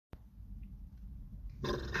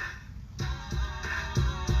It's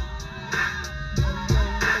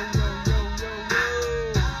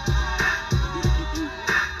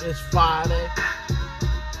Friday.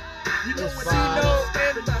 It's Friday.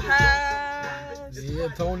 In the house. Yeah,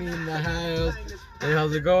 Tony in the house. Hey,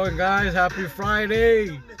 how's it going, guys? Happy Friday.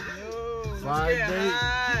 Yo, Friday.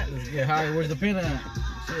 Let's get high. Where's the pin at? Shit,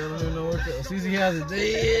 I don't even know where to. CZ has it.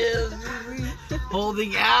 There, CZ.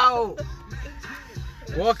 Holding out.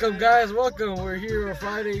 Welcome, guys. Welcome. We're here on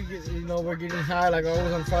Friday. You know, we're getting high like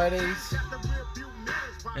always on Fridays.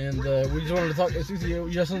 And we just wanted to talk. CZ, you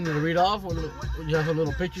have something to read off? You have some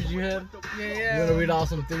little pictures you had? Yeah. You want to read off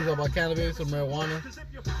some things about cannabis or marijuana?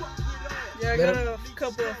 Yeah, I got a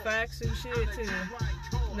couple of facts and shit to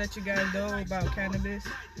let you guys know about cannabis.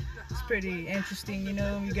 It's pretty interesting, you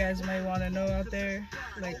know. You guys might want to know out there,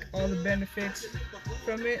 like all the benefits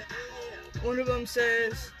from it. One of them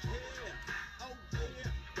says,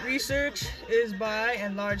 research is by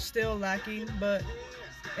and large still lacking, but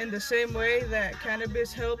in the same way that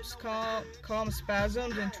cannabis helps calm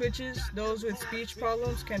spasms and twitches, those with speech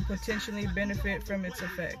problems can potentially benefit from its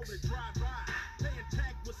effects.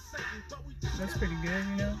 That's pretty good,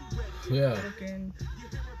 you know? Yeah.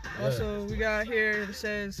 Also, we got here that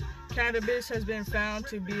says, cannabis has been found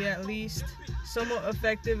to be at least somewhat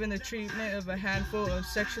effective in the treatment of a handful of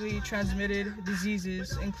sexually transmitted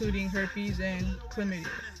diseases, including herpes and chlamydia.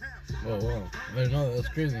 Oh, wow. I didn't know that.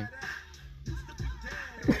 That's crazy.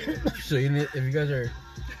 So if you guys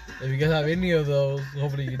have any of those,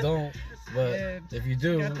 hopefully you don't. But yeah, if you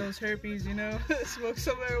do, got those herpes, you know, smoke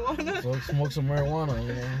some marijuana. Smoke some marijuana,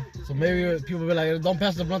 you know. So maybe people be like, don't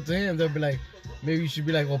pass the blunt to him. They'll be like, maybe you should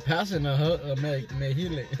be like, well, pass it may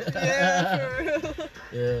heal it. Yeah, for real.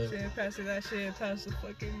 Yeah. Shit, pass it that shit, pass the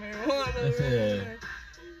fucking marijuana.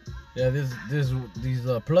 Yeah, these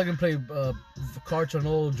plug and play carts are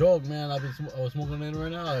no joke, man. I was smoking it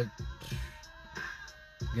right now.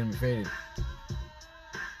 Getting me faded.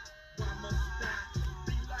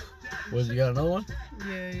 You got another one?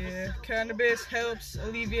 Yeah. Cannabis helps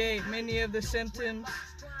alleviate many of the symptoms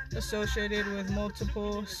associated with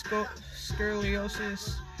multiple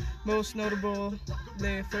sclerosis, most notable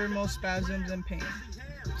the thermal spasms and pain.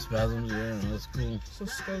 Spasms, yeah, that's cool. So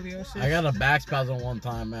scoliosis. I got a back spasm one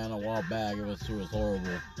time, man, a while back. It was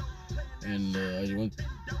horrible. And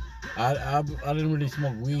I didn't really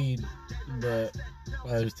smoke weed, but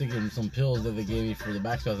I was taking some pills that they gave me for the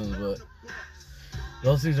back spasms, but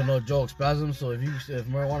those things are no joke, spasms. So if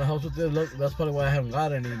marijuana helps with it, look, that's probably why I haven't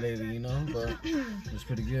got any lately, you know. But it's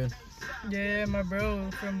pretty good. Yeah, my bro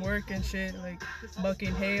from work and shit, like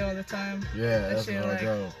bucking hay all the time. Yeah, that's shit, what I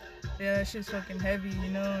go. Yeah, that shit's fucking heavy, you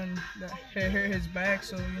know, and it hurt his back,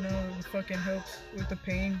 so you know, it fucking helps with the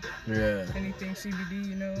pain. Yeah. Anything CBD,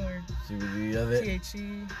 you know, or CBD,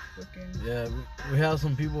 THC, fucking. Yeah, we have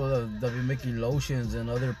some people that be making lotions and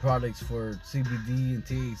other products for CBD and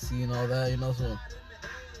THC and all that, you know. So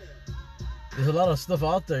there's a lot of stuff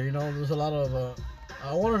out there, you know. There's a lot of.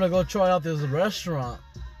 I wanted to go try out this restaurant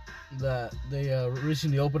that they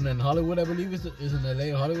recently opened in Hollywood, I believe is in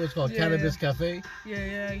LA, Hollywood. It's called Cannabis Cafe.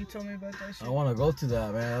 Yeah, you told me about that shit. I want to go to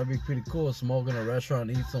that, man. That'd be pretty cool. Smoke in a restaurant,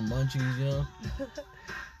 eat some munchies, you know.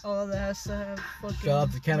 All that has to have fucking. Shout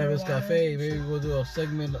out to Cannabis Cafe. Maybe we'll do a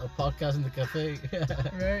podcast in the cafe.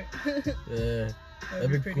 Right. Yeah.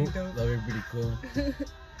 That'd be pretty cool. dope. That'd be pretty cool.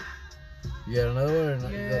 Yeah, another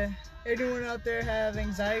one. Yeah. Anyone out there have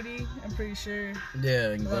anxiety? I'm pretty sure.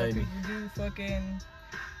 Yeah, anxiety. A lot of anxiety. people do. Fucking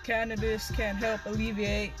cannabis can help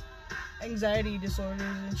alleviate anxiety disorders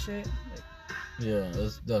and shit. Yeah,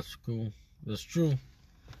 that's cool. That's true.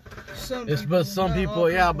 Some people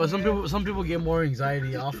get more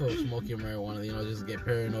anxiety off of smoking marijuana. You know, just get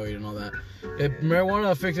paranoid and all that. Marijuana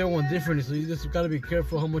affects everyone differently, so you just gotta be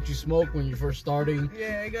careful how much you smoke when you're first starting.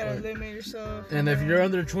 Yeah, you gotta limit yourself. And if you're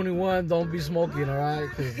under 21, don't be smoking, all right?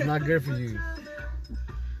 Because it's not good for you.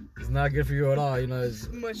 It's not good for you at all. You know, it's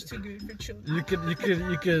much too good for children. You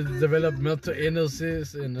could develop mental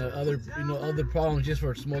illnesses and other problems just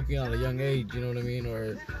for smoking at a young age. You know what I mean?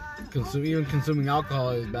 Or even consuming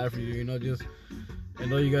alcohol is bad for you. You know, just I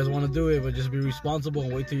know you guys want to do it, but just be responsible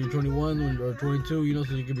and wait till you're 21 or 22. You know,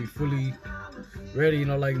 so you can be fully ready. You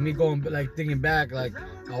know, like me thinking back, like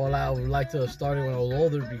I would like to have started when I was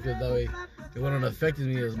older because that way it wouldn't have affected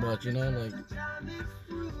me as much. You know, like.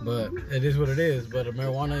 But it is what it is. But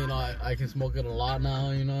marijuana, you know, I can smoke it a lot now,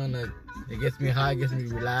 you know, and it gets me high, gets me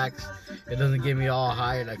relaxed. It doesn't get me all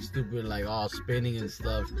high, like stupid, like all spinning and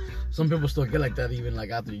stuff. Some people still get like that even like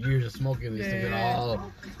after years of smoking. They still get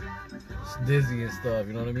all dizzy and stuff,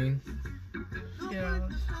 you know what I mean? Yeah,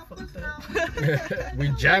 fucked up. We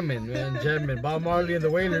jamming, man, jamming. Bob Marley and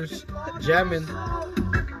the Wailers, jamming.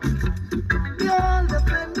 Got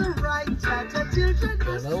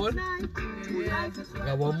another one? Yeah.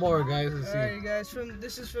 Got one more, guys. Let's see. Alright, guys.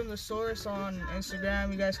 This is from the source on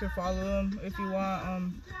Instagram. You guys can follow them if you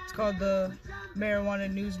want. It's called the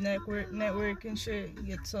Marijuana News Network and shit. You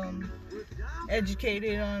get some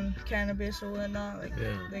educated on cannabis or whatnot. Like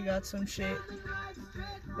they got some shit.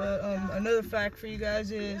 But another fact for you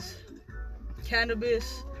guys is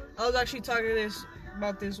cannabis. I was actually talking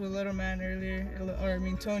about this with Little Man earlier,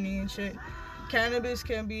 Tony and shit. Cannabis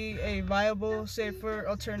can be a viable, safer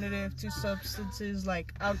alternative to substances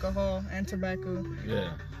like alcohol and tobacco.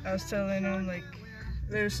 Yeah. I was telling him, like,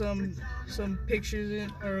 there's some pictures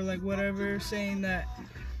or like whatever saying that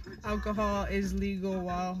alcohol is legal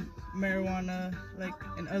while marijuana, like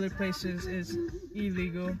in other places, is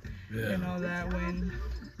illegal and all that, when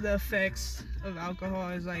the effects of alcohol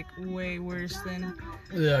is like way worse than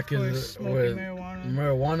because smoking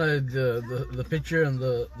marijuana. The picture and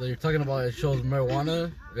the you're talking about, it shows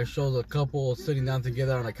marijuana. It shows a couple sitting down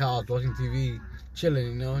together on a couch watching TV, chilling,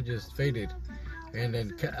 you know, just faded. And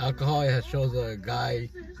then alcohol, it shows a guy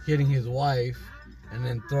hitting his wife and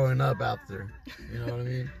then throwing up after. You know what I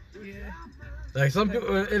mean? Yeah. Like some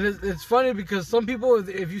people, it's funny because some people,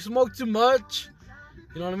 if you smoke too much,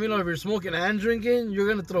 you know what I mean? Or if you're smoking and drinking, you're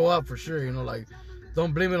gonna throw up for sure. You know, like,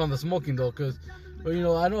 don't blame it on the smoking though, cause, you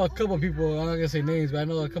know, I know a couple of people. I'm not gonna say names, but I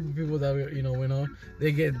know a couple of people that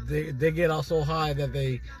they get all so high that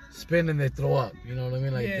they spin and they throw up. You know what I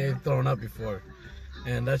mean? Like they've thrown up before,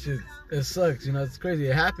 and that shit, it sucks. You know, it's crazy.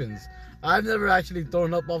 It happens. I've never actually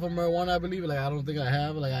thrown up off of marijuana. I believe, like, I don't think I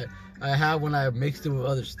have. Like, I have when I mixed it with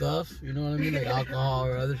other stuff. You know what I mean? Like alcohol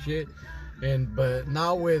or other shit. But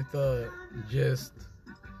now with just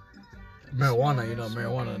marijuana, you know,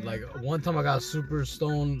 marijuana. Like, one time I got super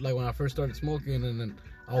stoned, like when I first started smoking, and then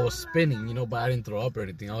I was spinning, you know, but I didn't throw up or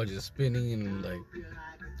anything. I was just spinning and like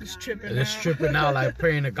just tripping out, like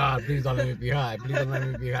praying to God, please don't let me be high. Please don't let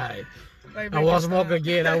me be high. Like, I won't smoke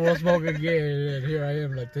again. I won't smoke again. And here I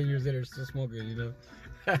am, like 10 years later, still smoking, you know.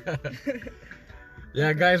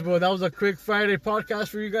 Yeah, guys, but that was a quick Friday podcast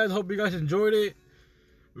for you guys. Hope you guys enjoyed it.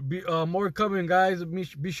 More coming, guys.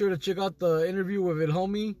 Be sure to check out the interview with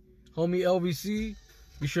homie LVC.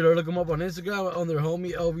 Be sure to look him up on Instagram under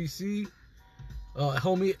homie LVC,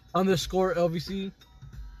 homie_LVC.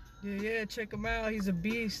 Yeah, check him out. He's a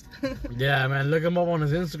beast. Yeah, man, look him up on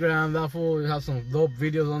his Instagram. That fool has some dope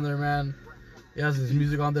videos on there, man. He has his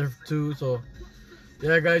music on there too. So,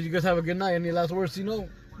 yeah, guys, you guys have a good night. Any last words,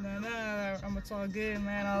 Nah, it's all good,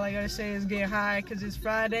 man. All I gotta say is get high, cause it's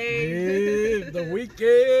Friday. Yeah, the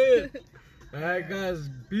weekend. All right, guys,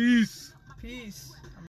 peace. Peace.